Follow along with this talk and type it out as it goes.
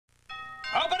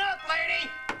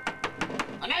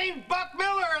name's Buck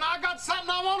Miller, and I got something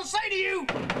I want to say to you.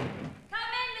 Come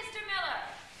in, Mr. Miller.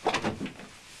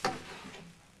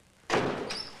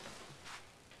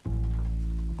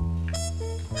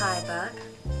 Hi, Buck.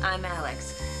 I'm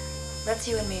Alex. Let's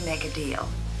you and me make a deal.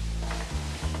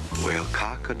 Well,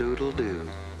 cock-a-doodle-doo.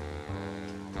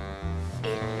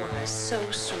 It was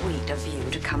so sweet of you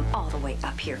to come all the way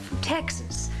up here from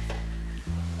Texas.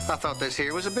 I thought this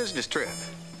here was a business trip.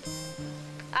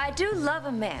 I do love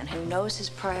a man who knows his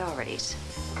priorities.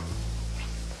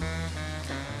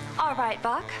 All right,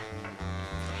 Buck.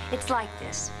 It's like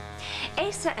this.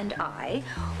 Asa and I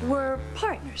were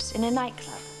partners in a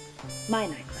nightclub. My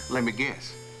nightclub. Let me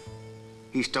guess.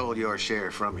 He stole your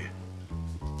share from you.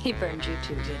 He burned you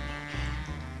too, didn't he?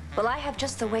 Well, I have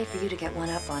just the way for you to get one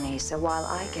up on Asa while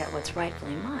I get what's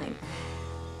rightfully mine.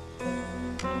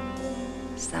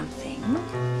 Something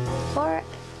for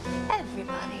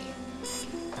everybody.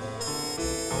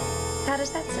 How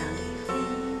does that sound to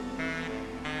you?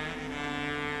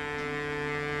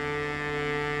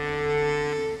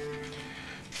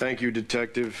 Thank you,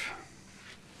 Detective.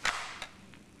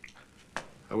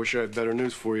 I wish I had better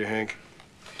news for you, Hank.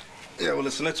 Yeah, well,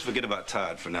 listen, let's forget about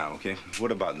Todd for now, okay?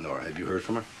 What about Nora? Have you heard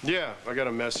from her? Yeah, I got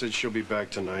a message. She'll be back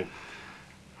tonight.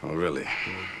 Oh, really?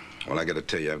 Well, I gotta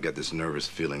tell you, I've got this nervous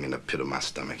feeling in the pit of my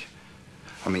stomach.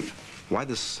 I mean, why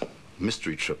this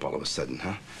mystery trip all of a sudden,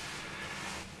 huh?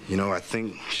 You know, I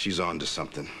think she's on to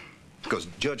something. Because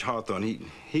Judge Hawthorne,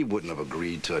 he wouldn't have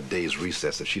agreed to a day's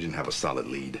recess if she didn't have a solid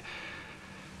lead.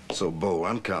 So, Bo,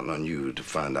 I'm counting on you to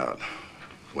find out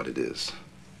what it is.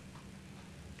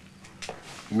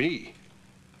 Me?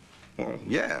 Well,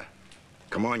 yeah.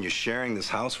 Come on, you're sharing this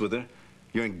house with her.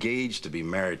 You're engaged to be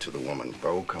married to the woman.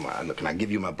 Bo, come on. Look, and I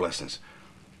give you my blessings.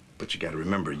 But you gotta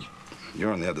remember,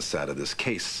 you're on the other side of this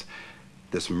case,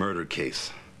 this murder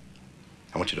case.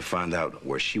 I want you to find out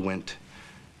where she went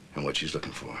and what she's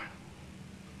looking for.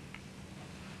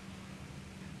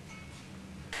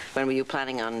 When were you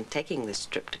planning on taking this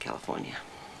trip to California?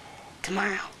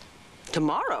 Tomorrow.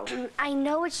 Tomorrow? I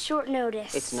know it's short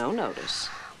notice. It's no notice.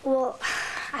 Well,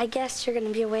 I guess you're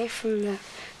gonna be away from the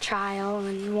trial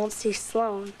and you won't see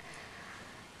Sloan.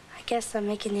 I guess I'm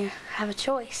making you have a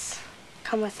choice.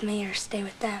 Come with me or stay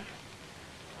with them.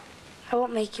 I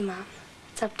won't make you, Mom.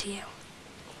 It's up to you.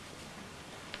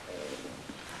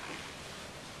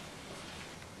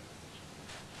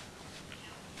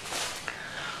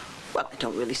 Well, I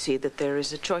don't really see that there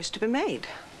is a choice to be made.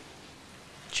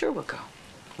 Sure, we'll go.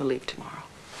 We'll leave tomorrow.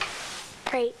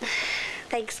 Great.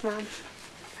 Thanks, Mom.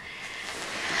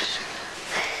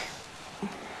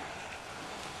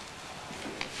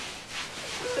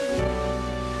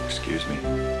 Excuse me.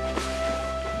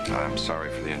 I'm sorry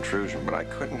for the intrusion, but I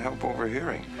couldn't help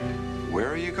overhearing. Where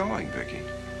are you going, Vicky?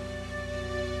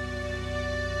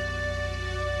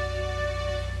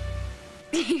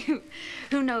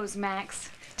 Who knows, Max?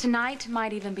 Tonight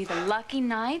might even be the lucky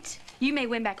night. You may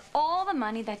win back all the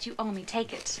money that you owe me.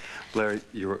 Take it. Blair,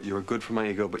 you were good for my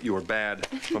ego, but you were bad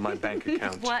for my bank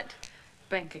account. What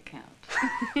bank account?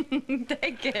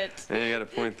 Take it. Yeah, you got a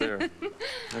point there.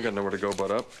 I got nowhere to go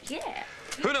but up. Yeah.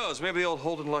 Who knows? Maybe the old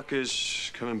Holden luck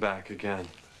is coming back again.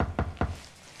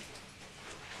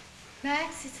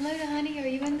 Max, it's Luna, honey. Are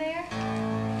you in there?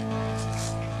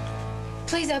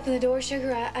 Please open the door,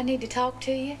 sugar. I need to talk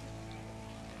to you.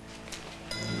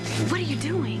 What are you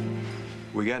doing?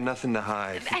 We got nothing to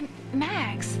hide. And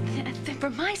Max, for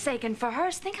my sake and for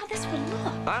hers, think how this would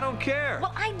look. I don't care.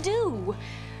 Well, I do.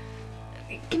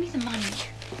 Give me the money.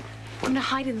 I'm gonna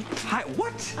hide in. Hide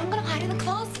what? I'm gonna hide in the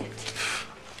closet.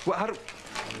 Well, how do?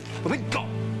 Well, then go.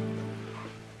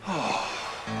 Oh.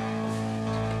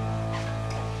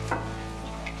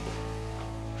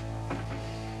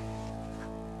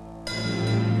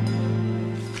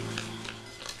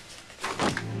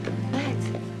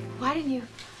 Why didn't you?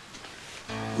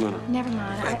 Luna. Never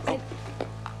mind.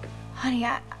 Honey,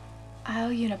 I owe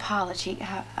you an apology.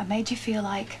 I made you feel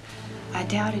like I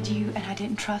doubted you and I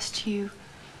didn't trust you.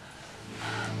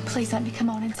 Please let me come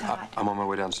on inside. I'm on my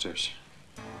way downstairs.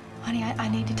 Honey, I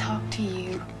need to talk to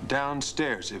you.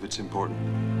 Downstairs, if it's important.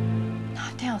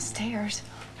 Not downstairs.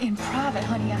 In private,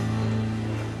 honey.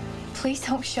 Please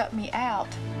don't shut me out.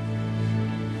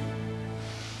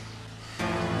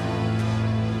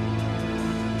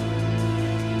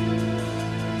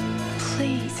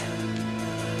 Please.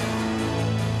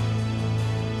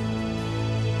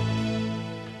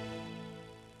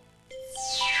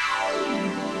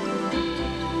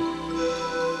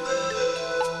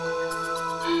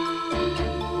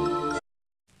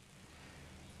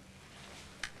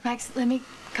 Max, let me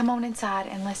come on inside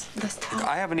and let's talk.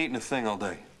 I haven't eaten a thing all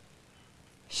day.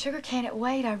 Sugar, can it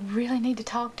wait? I really need to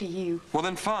talk to you. Well,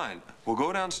 then fine. We'll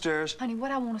go downstairs. Honey,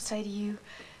 what I want to say to you,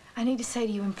 I need to say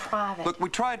to you in private. Look, we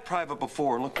tried private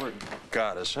before, and look where it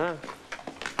got us, huh?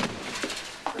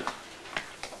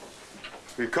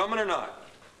 Are you coming or not?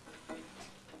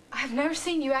 I've never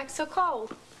seen you act so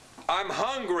cold. I'm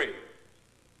hungry.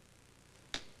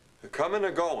 You coming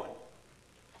or going?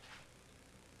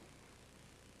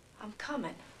 I'm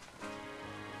coming.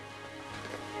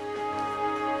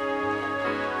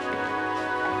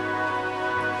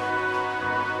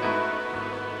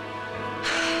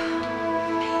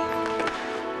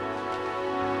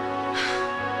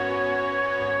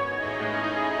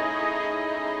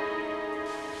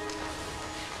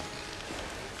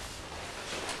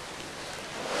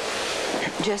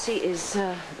 Jesse, is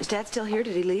Dad still here?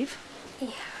 Did he leave? Yeah.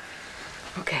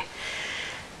 Okay.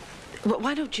 Well,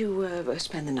 why don't you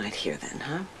spend the night here then,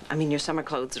 huh? I mean, your summer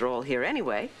clothes are all here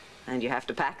anyway, and you have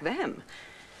to pack them.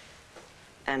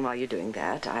 And while you're doing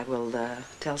that, I will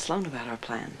tell Sloan about our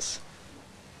plans.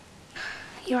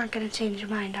 You aren't going to change your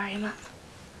mind, are you, Mom?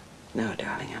 No,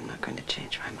 darling, I'm not going to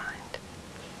change my mind.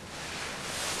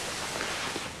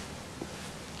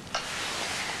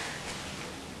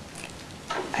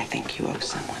 I think you owe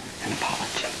someone an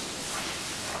apology.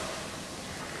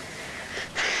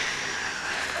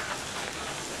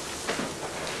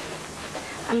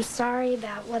 I'm sorry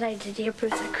about what I did here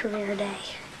Bruce a career day.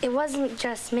 It wasn't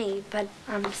just me, but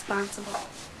I'm responsible.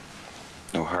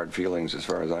 No hard feelings as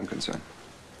far as I'm concerned.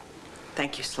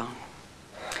 Thank you, Sloan.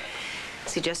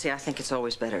 See, Jesse, I think it's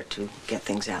always better to get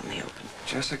things out in the open.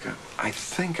 Jessica, I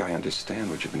think I understand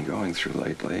what you've been going through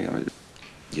lately. I mean,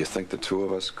 you think the two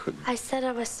of us could... I said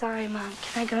I was sorry, Mom.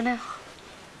 Can I go now?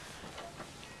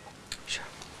 Sure.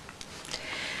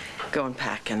 Go and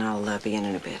pack, and I'll be in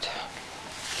a bit.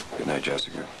 Good night,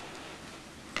 Jessica.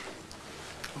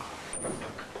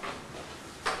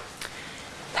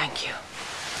 Thank you.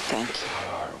 Thank you.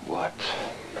 For what?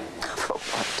 For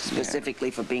what?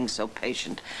 Specifically for being so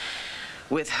patient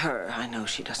with her. I know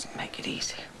she doesn't make it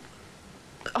easy.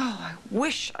 Oh,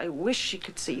 I wish she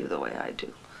could see you the way I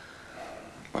do.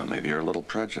 Well, maybe you're a little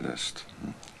prejudiced.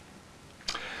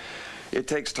 It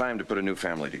takes time to put a new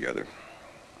family together.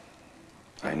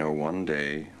 I know one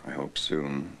day, I hope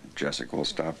soon, Jessica will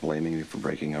stop blaming you for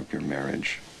breaking up your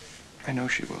marriage. I know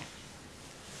she will.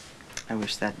 I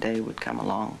wish that day would come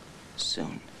along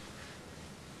soon.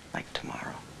 Like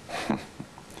tomorrow.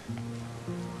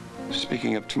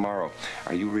 Speaking of tomorrow,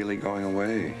 are you really going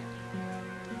away?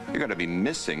 You're going to be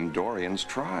missing Dorian's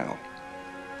trial.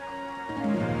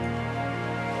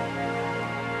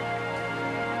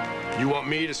 You want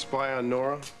me to spy on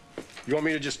Nora? You want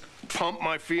me to just pump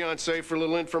my fiancée for a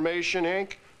little information,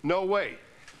 Hank? No way.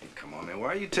 Hey, come on, man. Why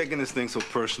are you taking this thing so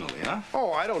personally, huh?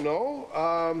 Oh, I don't know.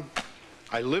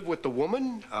 I live with the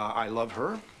woman. I love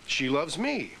her. She loves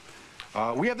me.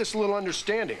 We have this little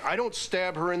understanding. I don't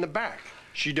stab her in the back.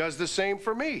 She does the same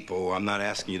for me. Oh, I'm not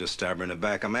asking you to stab her in the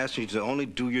back. I'm asking you to only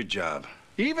do your job.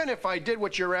 Even if I did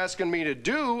what you're asking me to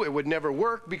do, it would never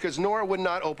work because Nora would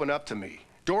not open up to me.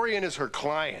 Dorian is her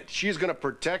client. She's going to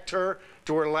protect her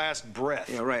to her last breath.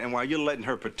 Yeah, right. And while you're letting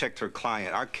her protect her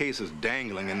client, our case is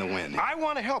dangling in the wind. I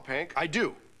want to help, Hank. I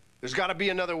do. There's got to be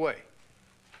another way.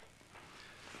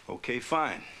 Okay,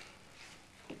 fine.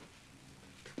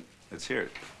 Let's hear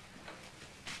it.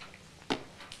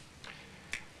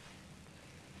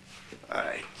 All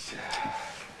right.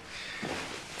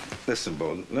 Listen,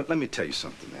 Bo, let me tell you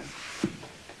something, man.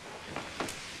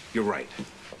 You're right.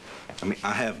 I mean,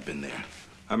 I have been there.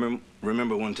 I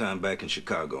remember one time back in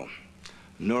Chicago,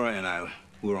 Nora and I,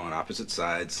 we were on opposite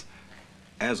sides,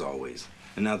 as always.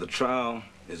 And now the trial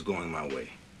is going my way.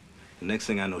 The next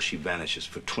thing I know, she vanishes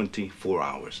for 24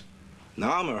 hours.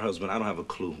 Now, I'm her husband. I don't have a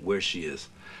clue where she is.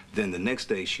 Then the next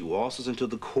day, she waltzes into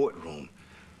the courtroom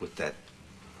with that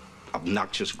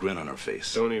obnoxious grin on her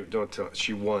face. Don't tell.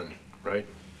 She won, right?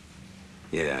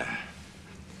 Yeah.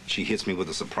 She hits me with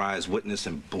a surprise witness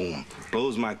and boom,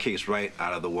 blows my case right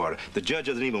out of the water. The judge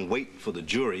doesn't even wait for the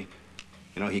jury.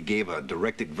 You know, he gave a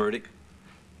directed verdict.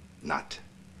 Not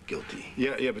guilty.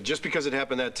 Yeah, but just because it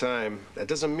happened that time, that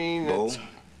doesn't mean Bo, it's...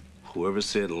 whoever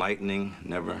said lightning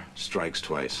never strikes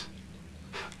twice,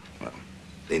 well,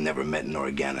 they never met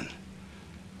Nora Gannon.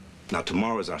 Now,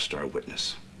 tomorrow is our star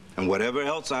witness. And whatever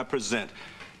else I present,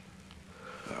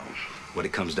 well, what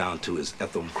it comes down to is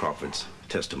Ethel Crawford's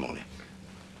testimony.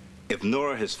 If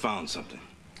Nora has found something,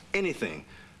 anything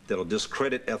that'll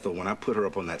discredit Ethel when I put her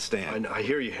up on that stand... I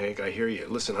hear you, Hank. I hear you.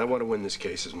 Listen, I want to win this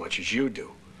case as much as you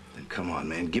do. Then come on,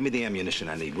 man. Give me the ammunition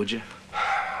I need, would you?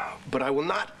 But I will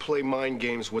not play mind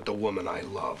games with the woman I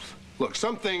love. Look,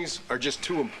 some things are just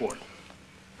too important.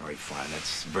 All right, fine.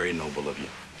 That's very noble of you.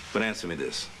 But answer me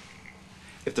this.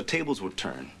 If the tables were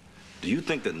turned, do you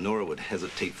think that Nora would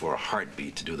hesitate for a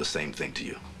heartbeat to do the same thing to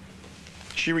you?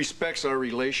 She respects our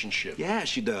relationship. Yeah,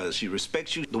 she does. She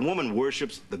respects you. The woman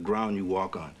worships the ground you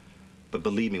walk on. But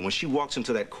believe me, when she walks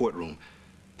into that courtroom,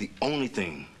 the only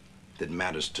thing that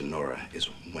matters to Nora is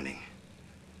winning.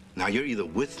 Now, you're either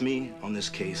with me on this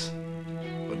case,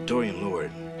 or Dorian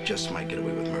Lord just might get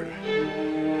away with murder.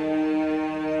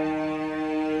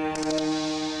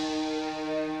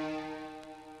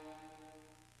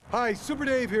 Hi, Super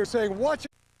Dave here saying watch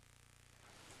it.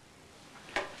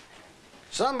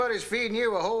 Somebody's feeding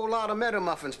you a whole lot of meadow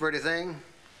muffins, pretty thing.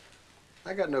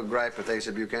 I got no gripe with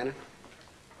Asa Buchanan.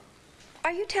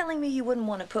 Are you telling me you wouldn't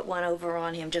want to put one over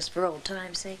on him just for old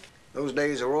time's sake? Those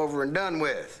days are over and done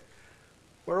with.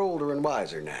 We're older and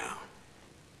wiser now.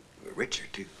 We're richer,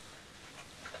 too.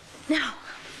 Now,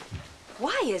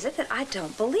 why is it that I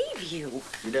don't believe you?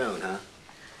 You don't, huh?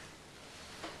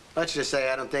 Let's just say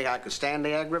I don't think I could stand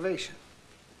the aggravation.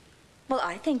 Well,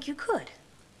 I think you could.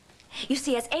 You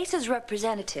see, as Asa's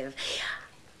representative,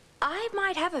 I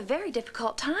might have a very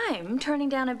difficult time turning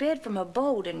down a bid from a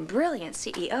bold and brilliant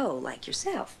CEO like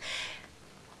yourself.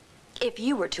 If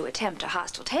you were to attempt a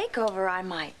hostile takeover, I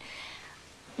might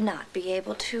not be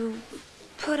able to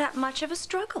put up much of a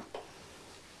struggle.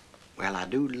 Well, I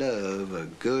do love a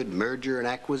good merger and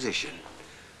acquisition,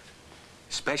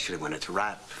 especially when it's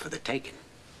ripe for the taking.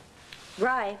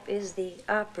 Ripe is the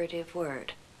operative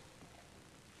word.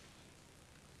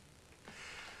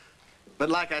 But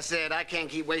like I said, I can't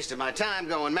keep wasting my time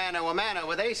going mano a mano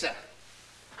with Asa.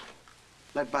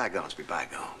 Let bygones be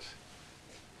bygones.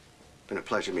 Been a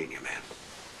pleasure meeting you, man.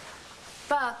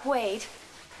 Buck, wait.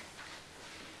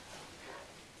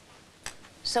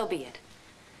 So be it.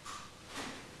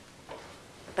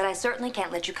 But I certainly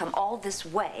can't let you come all this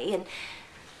way and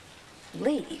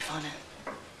leave on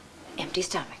an empty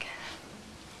stomach.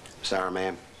 Sorry,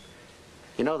 ma'am.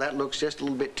 You know, that looks just a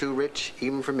little bit too rich,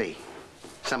 even for me.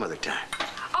 Some other time.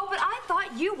 Oh, but I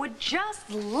thought you would just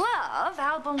love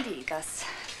albondigas.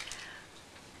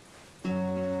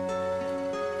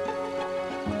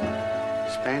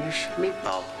 Spanish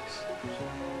meatballs.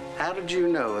 How did you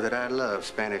know that I love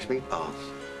Spanish meatballs?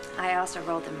 I also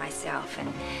rolled them myself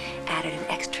and added an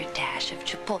extra dash of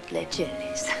chipotle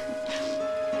chilies.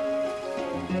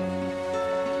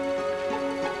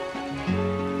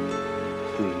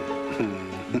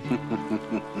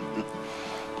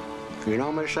 You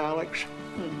know, Miss Alex,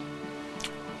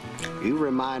 you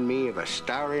remind me of a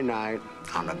starry night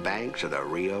on the banks of the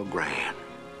Rio Grande.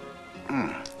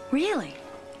 Really?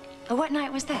 Well, what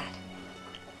night was that?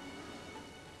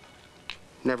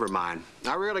 Never mind.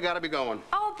 I really gotta be going.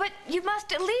 Oh, but you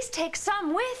must at least take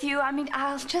some with you. I mean,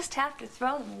 I'll just have to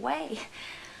throw them away.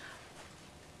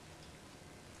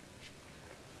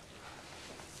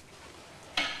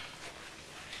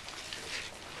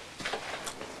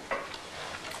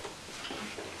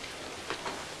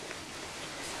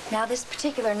 Now, this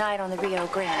particular night on the Rio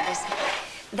Grande, is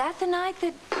that the night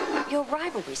that your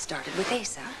rivalry started with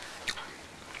Asa?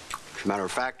 As a matter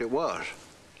of fact, it was.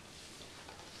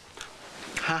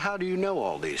 How do you know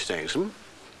all these things,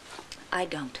 I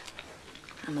don't.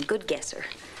 I'm a good guesser.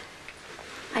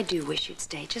 I do wish you'd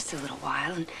stay just a little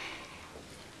while and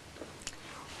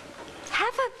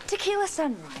have a tequila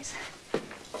sunrise.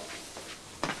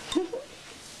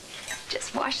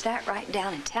 Just wash that right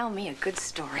down and tell me a good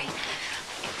story.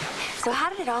 So how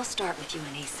did it all start with you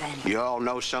and Asa anyway? You all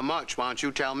know so much. Why don't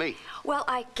you tell me? Well,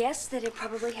 I guess that it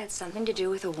probably had something to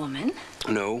do with a woman.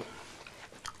 No.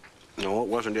 No, it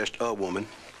wasn't just a woman.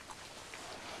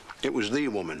 It was the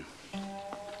woman.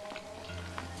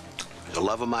 The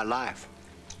love of my life.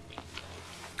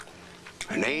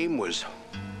 Her name was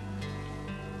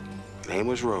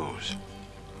Rose.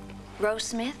 Rose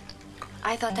Smith?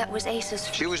 I thought that was Asa's...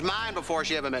 She was mine before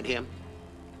she ever met him.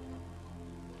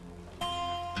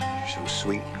 So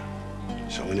sweet,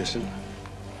 so innocent,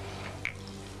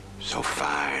 so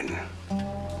fine.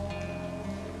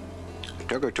 I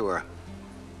took her to a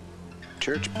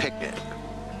church picnic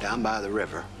down by the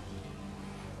river.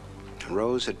 And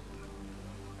Rose had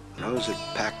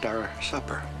packed our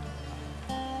supper.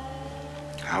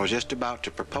 I was just about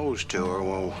to propose to her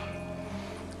when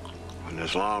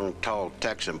this long, tall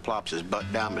Texan plops his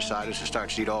butt down beside us and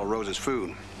starts to eat all Rose's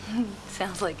food.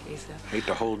 Sounds like Asa. Ate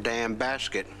the whole damn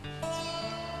basket.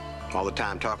 All the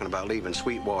time talking about leaving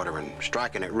Sweetwater and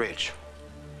striking it rich.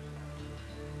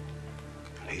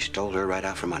 He stole her right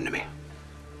out from under me.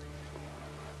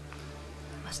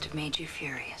 Must have made you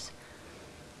furious.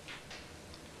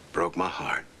 Broke my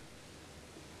heart.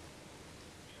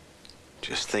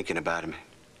 Just thinking about him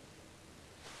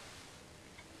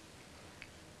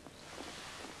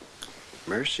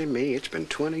Mercy me, it's been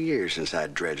 20 years since I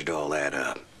dredged all that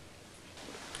up.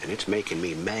 And it's making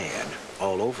me mad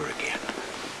all over again.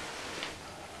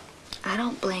 I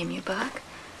don't blame you, Buck.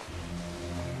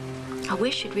 I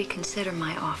wish you'd reconsider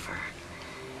my offer.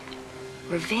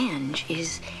 Revenge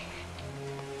is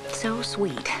so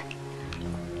sweet.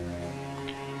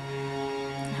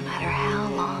 No matter how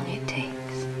long it takes.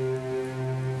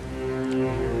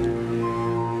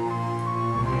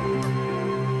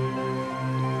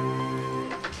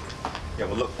 Yeah,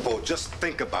 well, look, Bo, just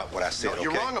think about what I said, No,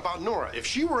 you're okay? wrong about Nora. If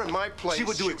she were in my place... She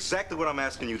would do exactly what I'm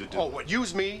asking you to do. Oh, what,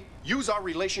 use me? Use our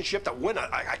relationship to win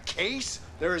a case?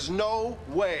 There is no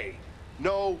way.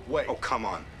 No way. Oh, come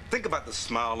on. Think about the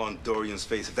smile on Dorian's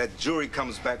face if that jury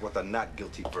comes back with a not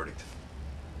guilty verdict.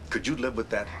 Could you live with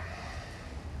that?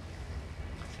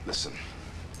 Listen,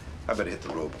 I better hit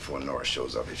the road before Nora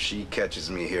shows up. If she catches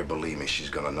me here, believe me, she's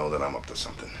gonna know that I'm up to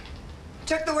something.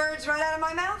 Took the words right out of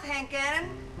my mouth, Hank Gannon.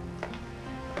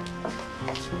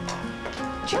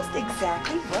 Just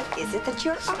exactly what is it that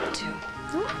you're up to?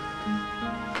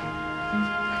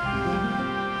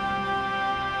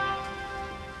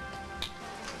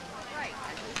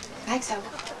 Thanks, Howard.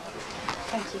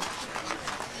 Thank you.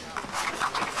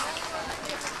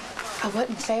 I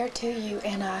wasn't fair to you,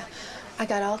 and I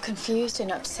got all confused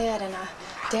and upset, and I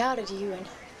doubted you, and...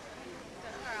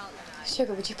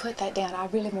 Sugar, would you put that down? I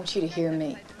really want you to hear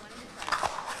me.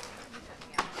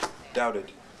 Doubted.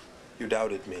 You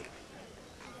doubted me.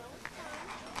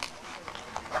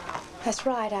 That's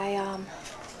right. I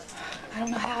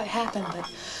don't know how it happened, but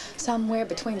somewhere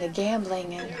between the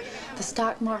gambling and the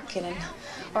stock market and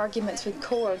arguments with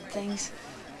Cord, things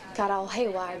got all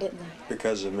haywire, didn't they?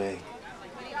 Because of me.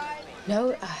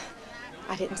 No,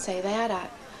 I didn't say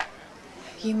that.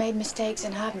 You made mistakes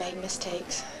and I've made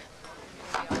mistakes.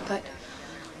 But,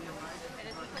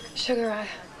 Sugar,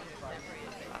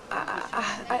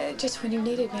 I just when you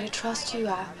needed me to trust you,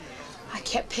 I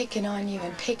kept picking on you,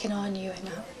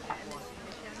 and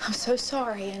I'm so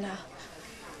sorry, and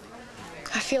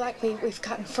I feel like we've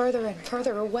gotten further and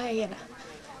further away, and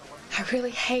I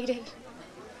really hate it,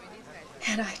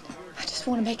 and I just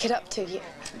want to make it up to you.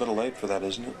 A little late for that,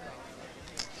 isn't it?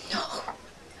 No,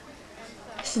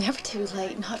 it's never too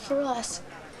late, not for us.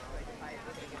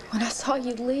 When I saw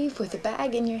you leave with the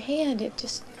bag in your hand,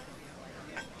 it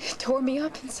tore me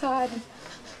up inside. And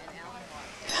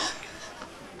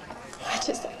I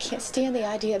can't stand the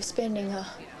idea of spending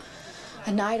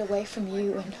a night away from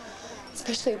you, and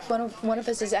especially if one of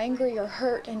us is angry or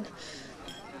hurt. And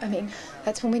I mean,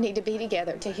 that's when we need to be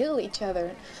together to heal each other.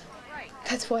 And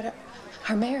that's what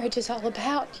our marriage is all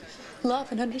about: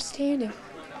 love and understanding.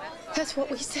 That's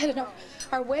what we said in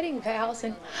our wedding vows,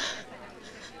 and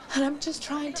I'm just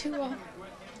trying to.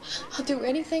 I'll do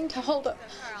anything to hold up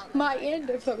my end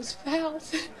of those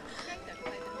vows.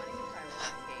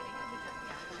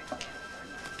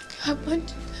 I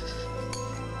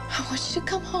want you to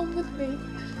come home with me.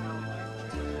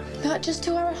 Not just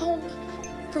to our home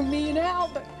for me and Al,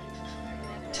 but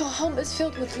to a home that's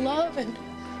filled with love and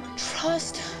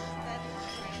trust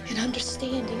and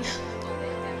understanding.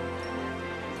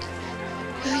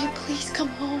 Will you please come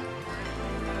home?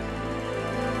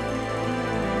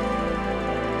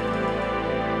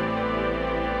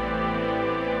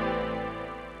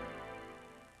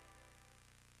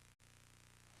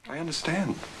 I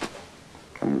understand.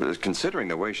 Considering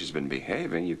the way she's been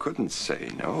behaving, you couldn't say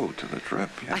no to the trip.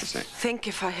 You had to say... I think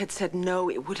if I had said no,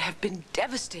 it would have been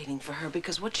devastating for her,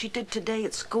 because what she did today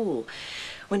at school,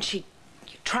 when she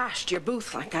trashed your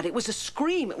booth like that, it was a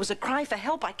scream. It was a cry for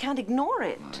help. I can't ignore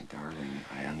it. My darling,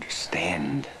 I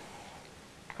understand.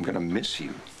 I'm gonna miss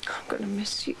you. I'm gonna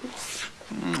miss you.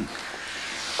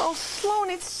 Oh, Sloan,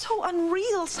 it's so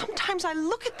unreal. Sometimes I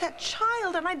look at that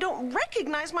child and I don't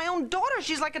recognize my own daughter.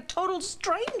 She's like a total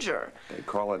stranger. They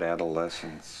call it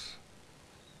adolescence.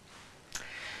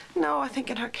 No, I think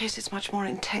in her case it's much more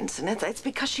intense, and it's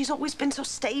because she's always been so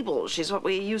stable. She's what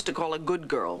we used to call a good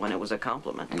girl when it was a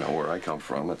compliment. No, where I come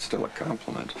from, it's still a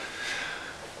compliment.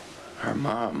 Her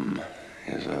mom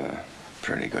is a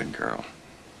pretty good girl.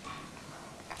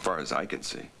 As far as I can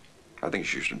see. I think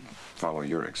she should follow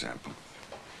your example.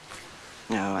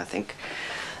 No, I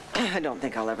don't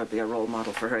think I'll ever be a role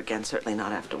model for her again, certainly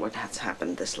not after what has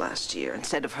happened this last year.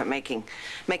 Instead of her making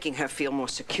her feel more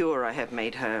secure, I have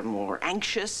made her more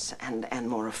anxious and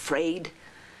more afraid.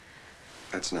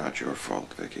 That's not your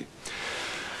fault, Vicki.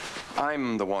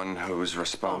 I'm the one who's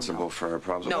responsible for her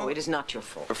problems. No, it is not your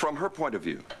fault. From her point of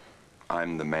view,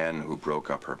 I'm the man who broke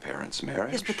up her parents'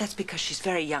 marriage. Yes, but that's because she's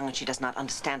very young and she does not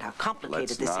understand how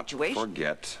complicated this situation is. Let's not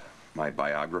forget my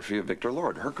biography of Victor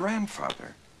Lord, her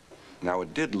grandfather. Now,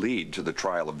 it did lead to the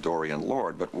trial of Dorian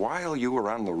Lord, but while you were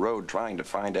on the road trying to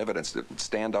find evidence that would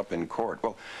stand up in court,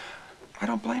 well, I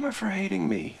don't blame her for hating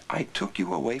me. I took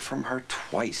you away from her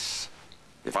twice.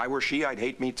 If I were she, I'd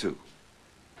hate me too.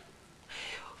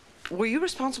 Were you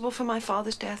responsible for my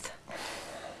father's death?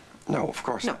 No, of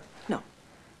course not. No.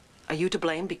 Are you to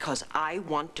blame because I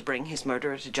want to bring his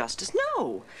murderer to justice?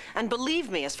 No. And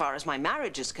believe me, as far as my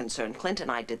marriage is concerned, Clint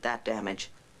and I did that damage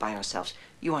by ourselves.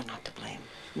 You are not to blame.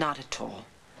 Not at all.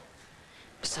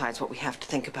 Besides, what we have to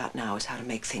think about now is how to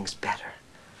make things better.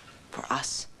 For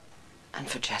us and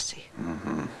for Jesse.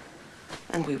 Mm-hmm.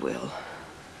 And we will.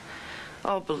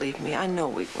 Oh, believe me, I know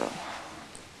we will.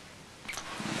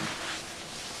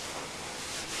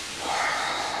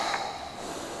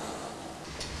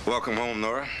 Welcome home,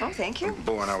 Nora. Oh, thank you.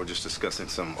 Bo and I were just discussing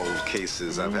some old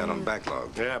cases I've had on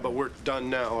backlog. Yeah, but we're done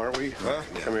now, aren't we? Huh?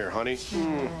 Yeah. Come here, honey.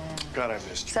 God, I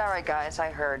missed you. Sorry, guys, I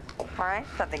heard. All right?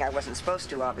 Something I wasn't supposed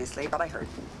to, obviously, but I heard.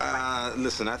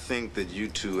 Listen, I think that you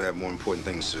two have more important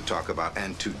things to talk about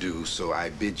and to do, so I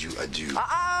bid you adieu.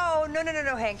 Oh, no,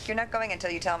 Hank. You're not going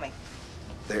until you tell me.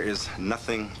 There is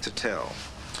nothing to tell.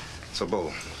 So,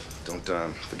 Bo, don't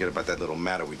forget about that little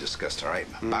matter we discussed, all right?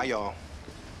 Bye, y'all.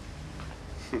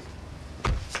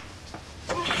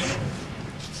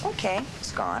 Okay,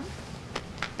 it's gone.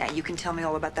 Now, you can tell me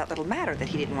all about that little matter that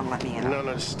he didn't want to let me in on.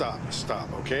 No, stop,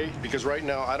 okay? Because right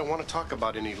now, I don't want to talk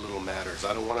about any little matters.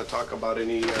 I don't want to talk about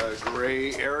any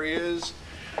gray areas.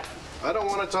 I don't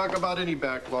want to talk about any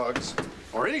backlogs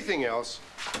or anything else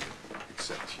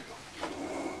except you.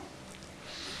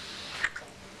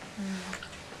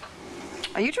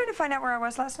 Are you trying to find out where I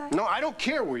was last night? No, I don't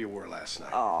care where you were last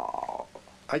night. Oh.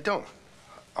 I don't.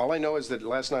 All I know is that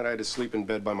last night I had to sleep in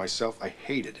bed by myself. I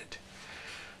hated it.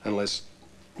 Unless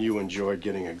you enjoyed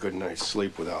getting a good night's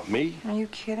sleep without me. Are you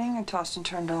kidding? I tossed and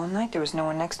turned all night. There was no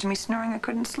one next to me snoring. I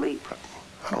couldn't sleep.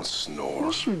 I don't snore.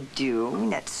 Yes, you do.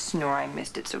 That snore, I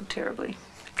missed it so terribly.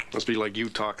 Must be like you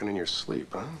talking in your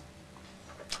sleep, huh?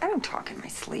 I don't talk in my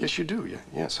sleep. Yes, you do.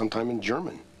 Yeah, sometime in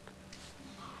German.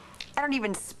 I don't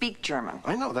even speak German.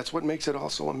 I know. That's what makes it all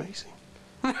so amazing.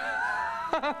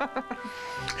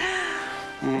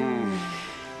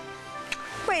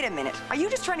 Wait a minute. Are you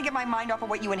just trying to get my mind off of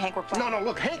what you and Hank were playing? No,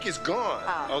 look, Hank is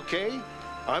gone, okay?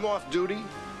 I'm off duty.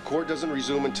 Court doesn't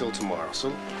resume until tomorrow,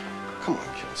 so come on,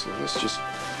 Counselor.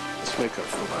 Let's make up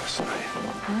for last night.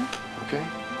 Okay?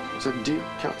 Is that a deal,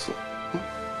 Counselor?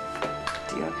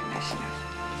 Deal, Commissioner.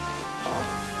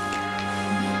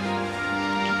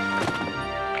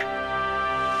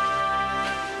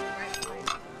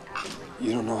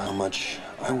 You don't know how much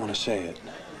I want to say it.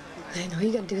 Then all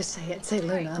you gotta do is say it. Say,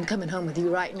 Luna, I'm coming home with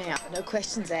you right now. No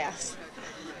questions asked.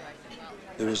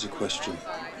 There is a question,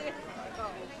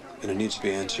 and it needs to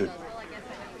be answered.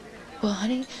 Well,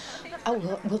 honey,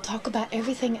 we'll talk about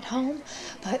everything at home,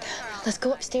 but let's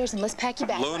go upstairs and let's pack your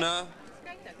bag. Luna!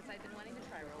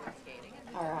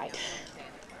 All right.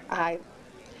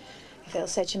 If it'll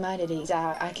set your mind at ease,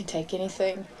 I can take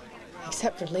anything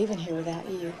except for leaving here without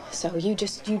you. So you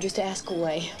just ask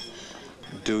away.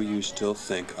 Do you still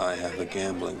think I have a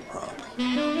gambling problem?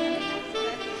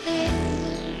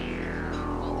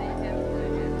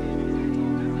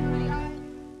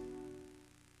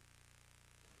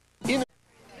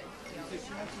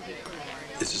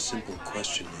 It's a simple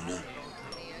question, Luna.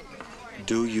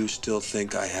 Do you still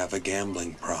think I have a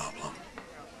gambling problem?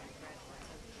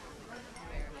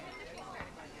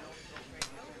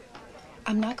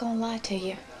 I'm not gonna lie to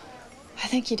you. I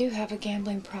think you do have a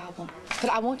gambling problem. But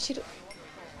I want you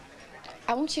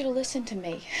to listen to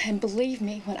me and believe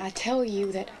me when I tell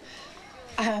you that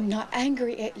I am not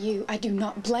angry at you. I do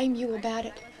not blame you about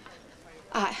it.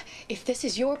 If this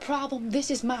is your problem,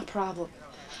 this is my problem.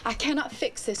 I cannot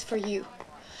fix this for you.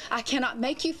 I cannot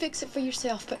make you fix it for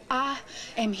yourself, but I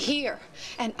am here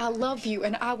and I love you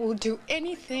and I will do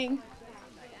anything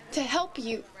to help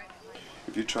you.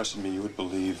 If you trusted me, you would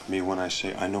believe me when I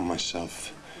say I know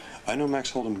myself. I know Max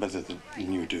Holden better than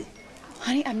you do.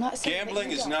 Honey, I'm not saying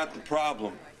Gambling is not the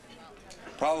problem.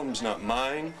 The problem's not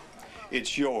mine.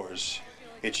 It's yours.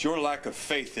 It's your lack of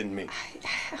faith in me.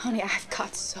 Honey, I've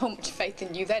got so much faith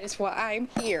in you. That is why I'm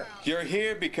here. You're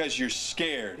here because you're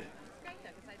scared.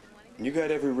 And you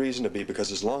got every reason to be,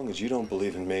 because as long as you don't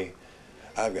believe in me,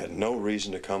 I've got no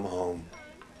reason to come home.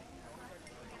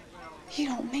 You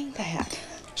don't mean that.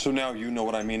 So now you know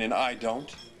what I mean and I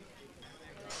don't?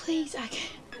 Please, I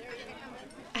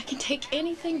can take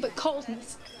anything but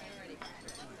coldness.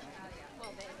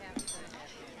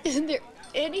 Isn't there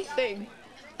anything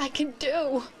I can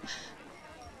do?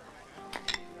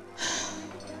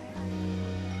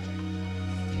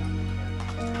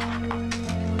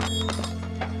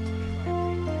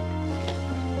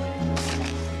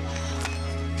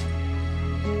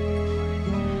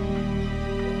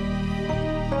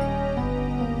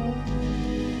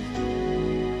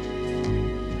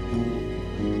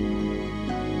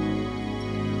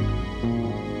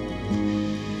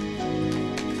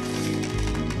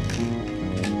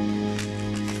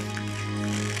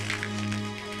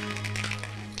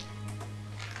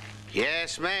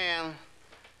 Yes, ma'am.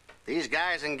 These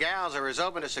guys and gals are as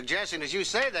open to suggestion as you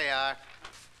say they are.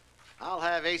 I'll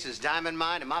have Ace's diamond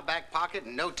mine in my back pocket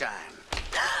in no time.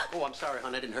 Oh, I'm sorry,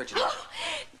 hon. I didn't hurt you.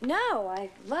 No,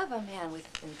 I love a man with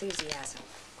enthusiasm.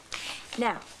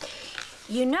 Now,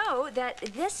 you know that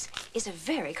this is a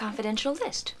very confidential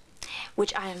list,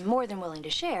 which I am more than willing to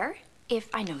share if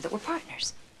I know that we're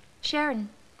partners. Share and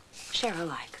share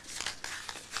alike.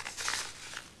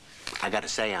 I gotta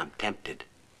say, I'm tempted.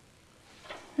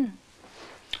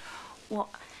 Well,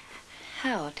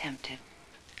 how tempted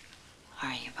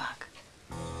are you, Buck?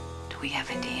 Do we have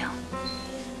a deal?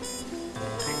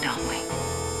 Don't we?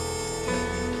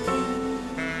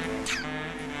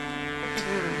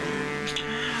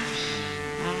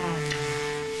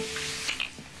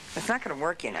 It's not going to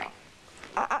work, you know.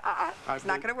 It's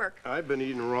not going to work. I've been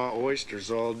eating raw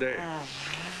oysters all day.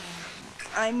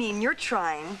 I mean, you're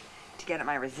trying to get at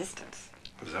my resistance.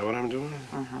 Is that what I'm doing?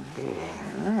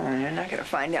 You're not going to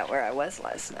find out where I was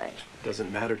last night.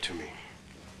 Doesn't matter to me.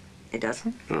 It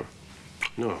doesn't? No.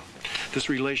 No. This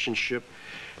relationship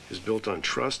is built on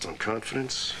trust, on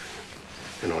confidence,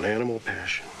 and on animal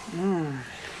passion.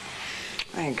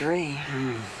 I agree.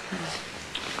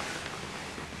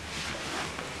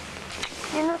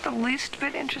 You're not the least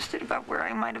bit interested about where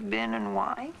I might have been and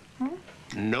why?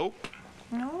 Nope.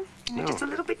 No? You're just a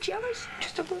little bit jealous?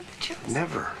 Just a little bit jealous?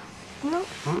 Never. No?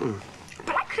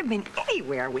 But I could have been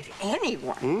anywhere with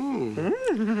anyone.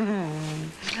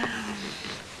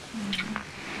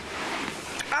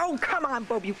 Oh, come on,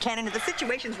 Bo Buchanan. If the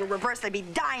situations were reversed, I'd be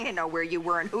dying to know where you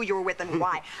were and who you were with and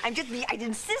why. I'd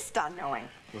insist on knowing.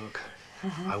 Look,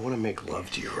 I want to make love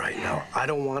to you right now. I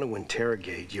don't want to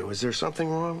interrogate you. Is there something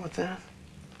wrong with that?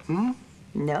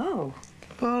 No.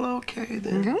 Well, okay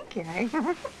then. Okay.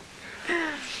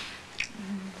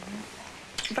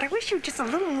 But I wish you were just a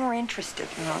little more interested,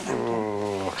 you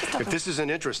know. If this isn't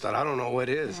interest, I don't know what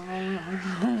is.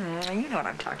 You know what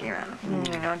I'm talking about.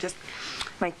 You know, just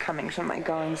my comings and my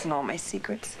goings and all my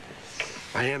secrets.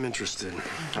 I am interested.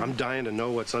 I'm dying to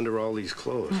know what's under all these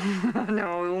clothes.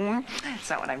 No, that's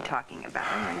not what I'm talking about.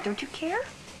 Don't you care?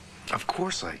 Of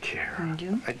course I care. You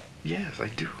do? Yes, I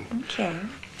do. Okay.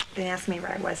 Then ask me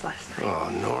where I was last night. Oh,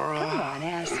 Nora. Come on,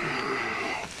 ask me.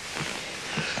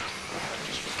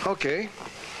 Okay.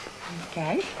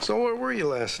 Okay. So where were you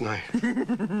last night?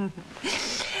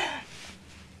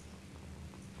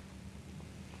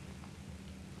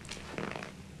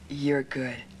 You're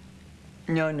good.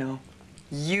 No.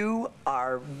 You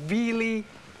are really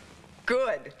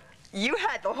good. You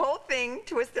had the whole thing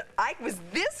to us. I was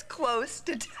this close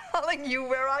to telling you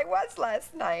where I was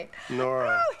last night.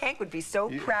 Nora. Oh, Hank would be so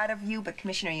proud of you. But,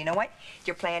 Commissioner, you know what?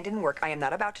 Your plan didn't work. I am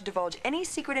not about to divulge any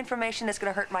secret information that's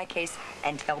going to hurt my case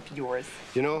and help yours.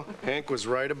 You know, Hank was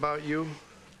right about you.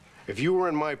 If you were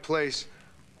in my place,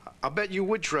 I'll bet you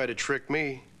would try to trick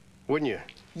me, wouldn't you?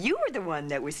 You were the one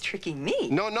that was tricking me.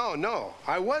 No.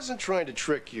 I wasn't trying to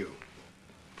trick you.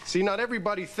 See, not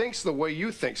everybody thinks the way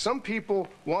you think. Some people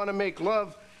want to make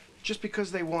love just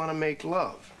because they want to make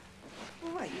love.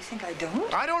 What, you think I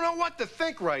don't? I don't know what to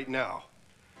think right now.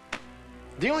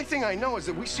 The only thing I know is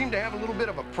that we seem to have a little bit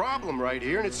of a problem right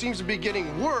here, and it seems to be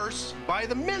getting worse by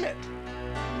the minute.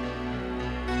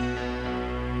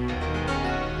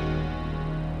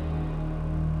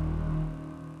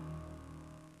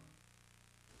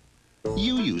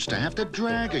 You used to have to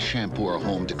drag a shampooer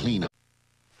home to clean up.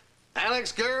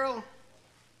 Alex, girl,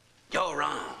 you're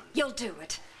on. You'll do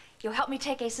it. You'll help me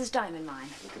take Ace's diamond mine.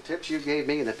 With the tips you gave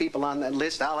me and the people on that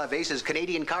list, I'll have Ace's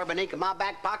Canadian carbon ink in my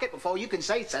back pocket before you can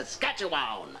say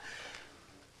Saskatchewan.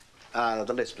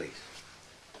 The list, please.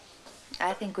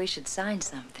 I think we should sign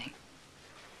something.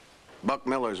 Buck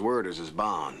Miller's word is his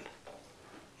bond.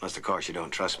 Unless, of course, you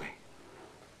don't trust me.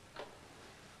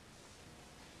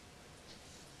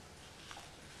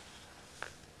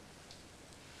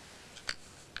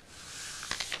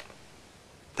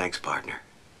 Thanks, partner.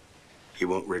 You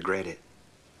won't regret it.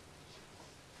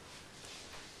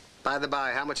 By the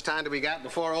by, how much time do we got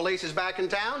before old Ace is back in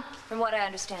town? From what I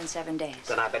understand, 7 days.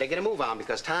 Then I better get a move on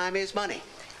because time is money.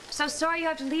 So sorry you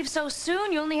have to leave so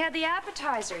soon. You only had the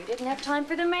appetizer. You didn't have time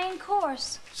for the main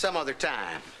course. Some other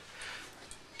time.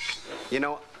 You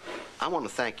know, I want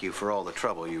to thank you for all the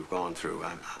trouble you've gone through.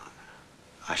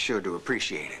 I sure do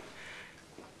appreciate it.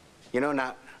 You know,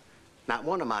 not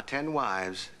one of my 10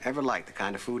 wives ever liked the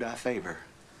kind of food I favor.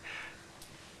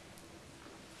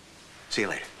 See you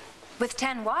later. With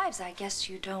 10 wives, I guess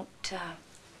you don't,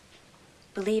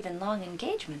 believe in long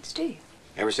engagements, do you?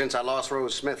 Ever since I lost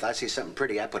Rose Smith, I see something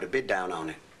pretty, I put a bid down on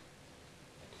it.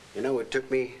 You know, it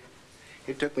took me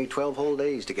 12 whole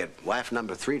days to get wife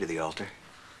number 3 to the altar.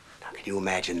 Now, Can you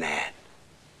imagine that?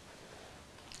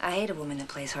 I hate a woman that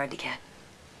plays hard to get.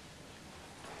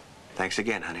 Thanks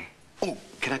again, honey. Oh,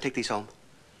 can I take these home?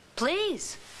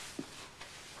 Please.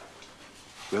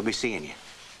 We'll be seeing you.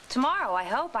 Tomorrow, I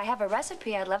hope. I have a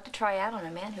recipe I'd love to try out on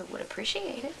a man who would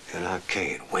appreciate it. And I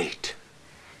can't wait.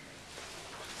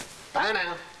 Bye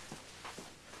now.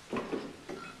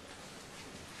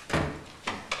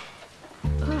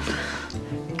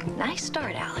 Nice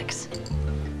start, Alex.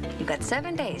 You've got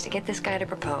 7 days to get this guy to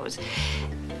propose.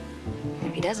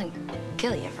 If he doesn't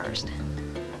kill you first.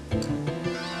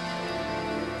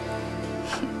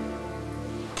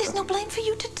 There's no blame for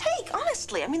you to take,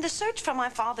 honestly. I mean, the search for my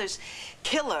father's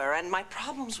killer and my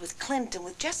problems with Clint and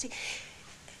with Jesse,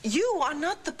 you are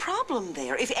not the problem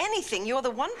there. If anything, you're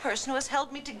the one person who has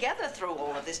held me together through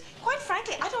all of this. Quite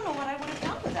frankly, I don't know what I would have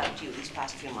done without you these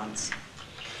past few months.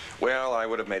 Well, I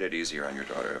would have made it easier on your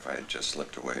daughter if I had just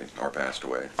slipped away or passed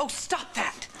away. Oh, stop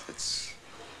that.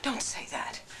 Don't say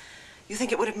that. You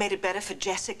think it would have made it better for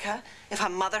Jessica if her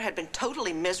mother had been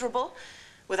totally miserable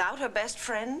without her best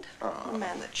friend, the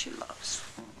man that she loves?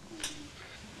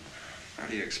 How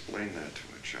do you explain that to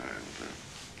a child?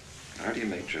 How do you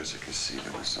make Jessica see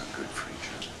that we're so good for each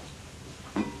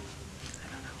other?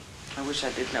 I wish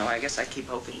I did know. I guess I keep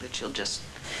hoping that she'll just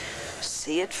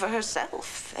see it for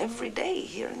herself every day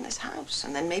here in this house.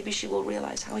 And then maybe she will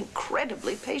realize how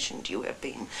incredibly patient you have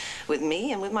been with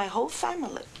me and with my whole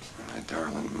family. My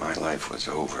darling, my life was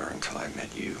over until I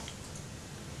met you.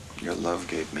 Your love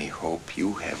gave me hope.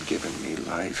 You have given me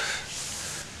life.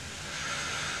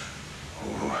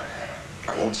 Oh,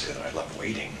 I won't say that I love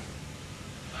waiting.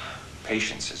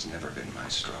 Patience has never been my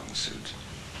strong suit.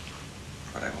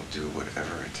 But I will do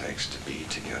whatever it takes to be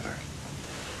together.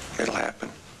 It'll happen.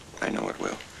 I know it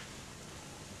will.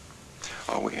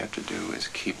 All we have to do is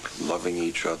keep loving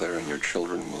each other, and your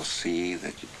children will see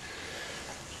that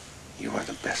you are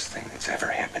the best thing that's ever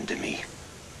happened to me.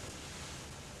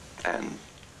 And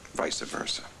vice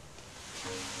versa.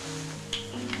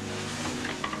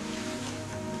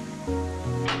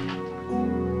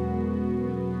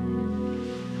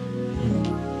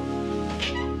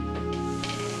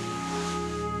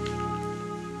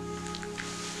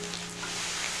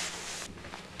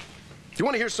 You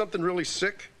want to hear something really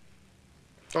sick?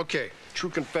 Okay, true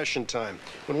confession time.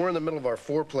 When we're in the middle of our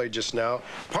foreplay just now,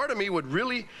 part of me would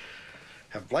really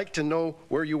have liked to know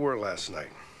where you were last night.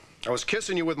 I was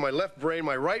kissing you with my left brain.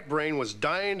 My right brain was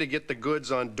dying to get the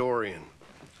goods on Dorian.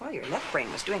 Well, your left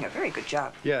brain was doing a very good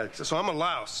job. Yeah, so I'm a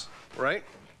louse, right?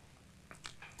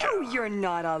 Oh, you're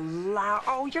not a louse.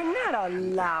 Oh, you're not a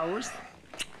louse.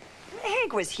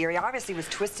 Hank was here. He obviously was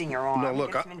twisting your arm. No,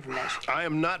 look, Get some information. I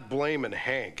am not blaming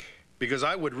Hank, because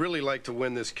I would really like to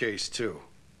win this case, too.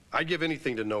 I'd give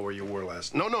anything to know where you were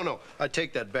last. No, I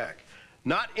take that back.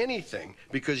 Not anything,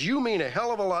 because you mean a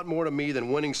hell of a lot more to me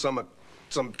than winning some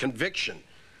conviction.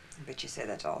 I bet you say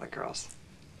that to all the girls.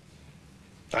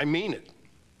 I mean it.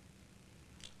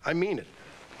 I mean it.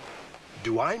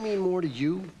 Do I mean more to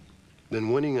you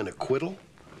than winning an acquittal?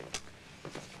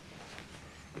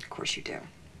 Of course you do.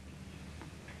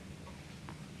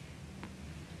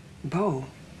 Bo.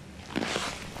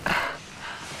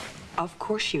 Of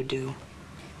course you do.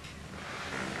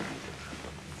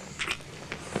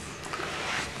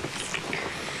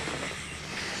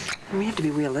 We have to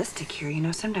be realistic here. You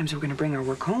know, sometimes we're going to bring our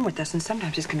work home with us, and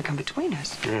sometimes it's going to come between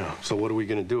us. Yeah, so what are we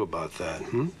going to do about that,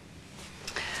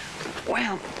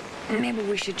 Well, maybe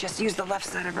we should just use the left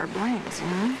side of our brains,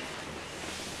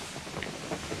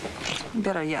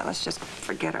 Better yet, let's just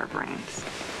forget our brains.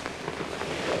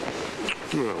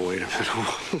 Oh, wait a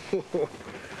minute.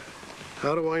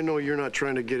 How do I know you're not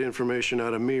trying to get information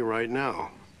out of me right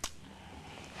now?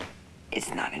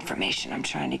 It's not information I'm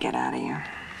trying to get out of you.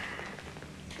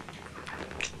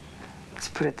 Let's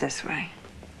put it this way.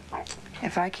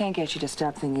 If I can't get you to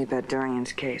stop thinking about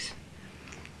Dorian's case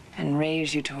and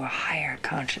raise you to a higher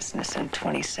consciousness in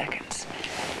 20 seconds,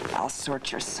 I'll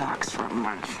sort your socks for a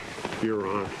month. You're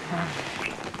on.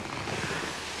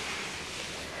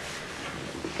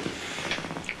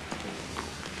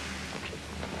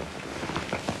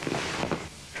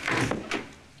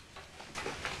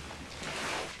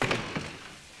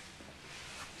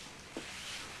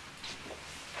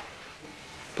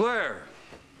 Blair!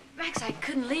 Max, I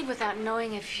couldn't leave without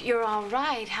knowing if you're all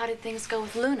right. How did things go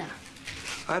with Luna?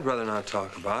 I'd rather not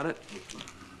talk about it.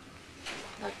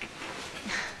 Look,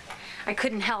 I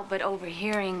couldn't help but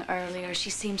overhearing earlier.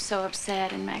 She seemed so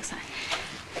upset, and Max,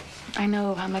 I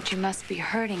know how much you must be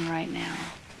hurting right now.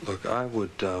 Look, I'd really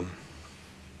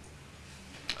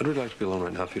like to be alone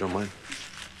right now, if you don't mind.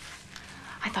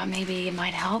 I thought maybe it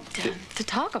might help to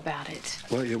talk about it.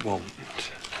 Well, it won't.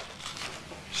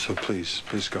 So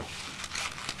please go.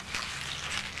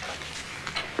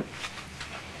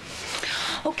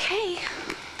 Okay.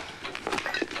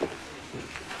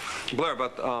 Blair,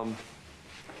 but the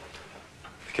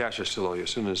cash I still owe you.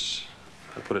 As soon as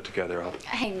I put it together, I'll...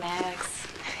 Hey, Max.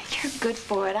 You're good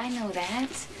for it. I know that.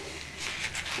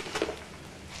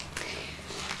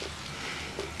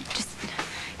 Just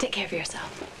take care of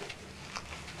yourself.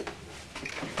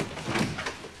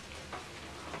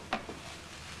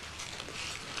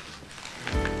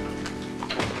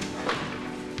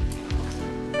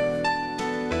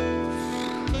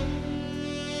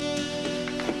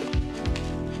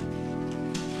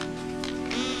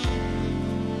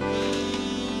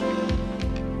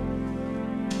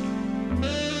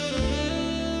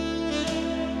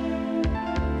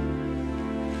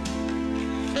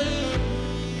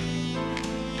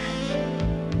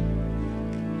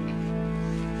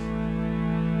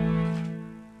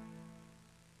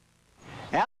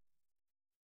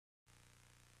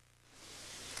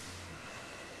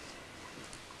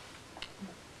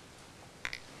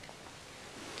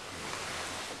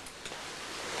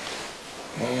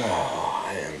 Oh,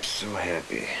 I am so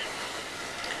happy.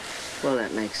 Well,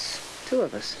 that makes two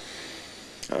of us.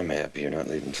 I'm happy you're not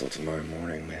leaving till tomorrow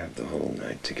morning. We have the whole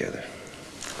night together.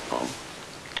 Oh.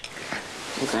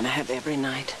 We're gonna have every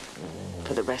night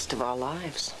for the rest of our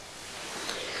lives.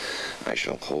 I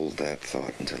shall hold that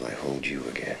thought until I hold you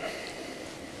again.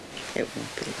 It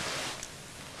won't be.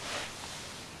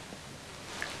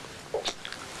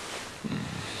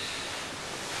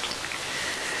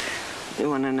 You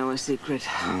want to know a secret?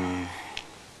 I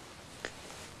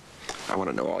want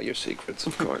to know all your secrets,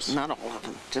 of course. Not all of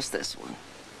them, just this one.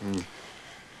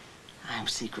 I'm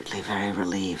secretly very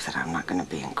relieved that I'm not going to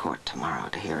be in court tomorrow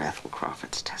to hear Ethel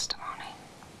Crawford's testimony.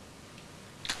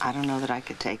 I don't know that I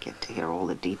could take it to hear all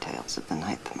the details of the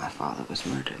night that my father was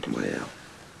murdered. Well,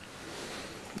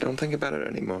 don't think about it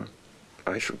anymore.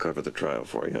 I shall cover the trial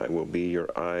for you. I will be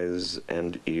your eyes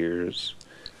and ears.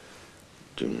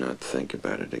 Do not think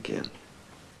about it again.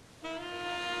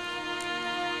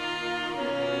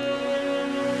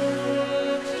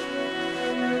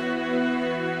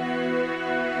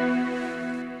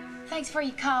 Thanks for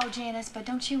your call, Janice, but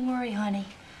don't you worry, honey.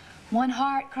 One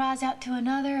heart cries out to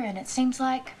another, and it seems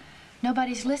like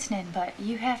nobody's listening, but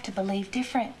you have to believe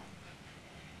different.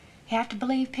 You have to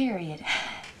believe, period.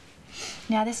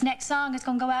 Now, this next song is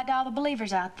gonna go out to all the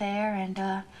believers out there,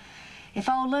 and if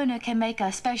old Luna can make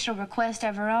a special request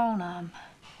of her own,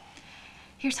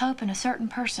 here's hoping a certain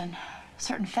person, a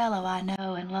certain fellow I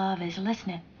know and love is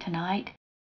listening tonight.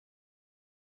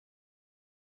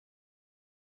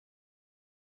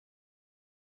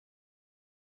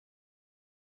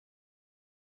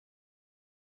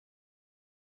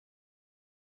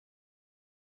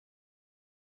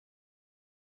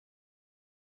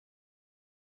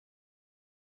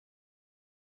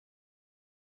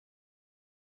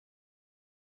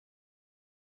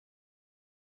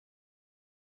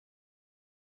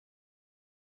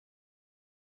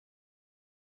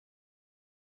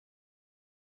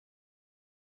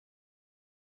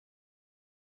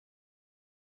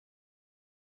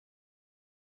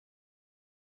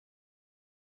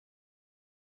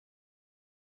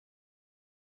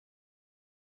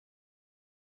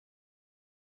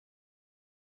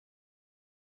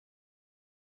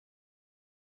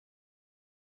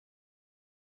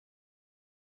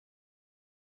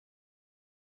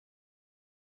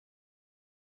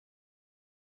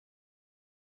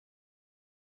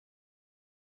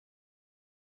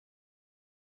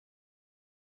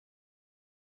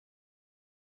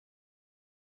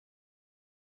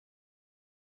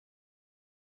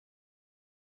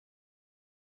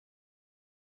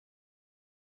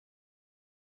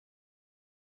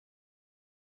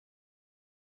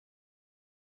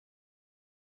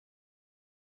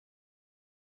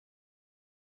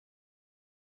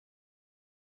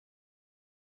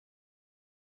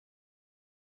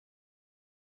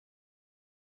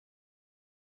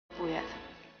 With.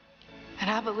 And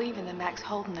I believe in the Max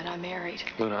Holden that I married.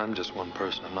 Luna, I'm just one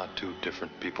person. I'm not two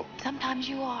different people. Sometimes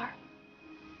you are.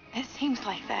 It seems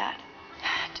like that.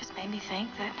 It just made me think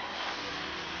that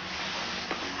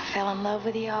I fell in love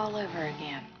with you all over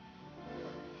again.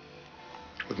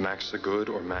 With Max the good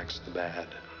or Max the bad?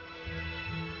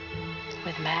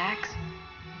 With Max?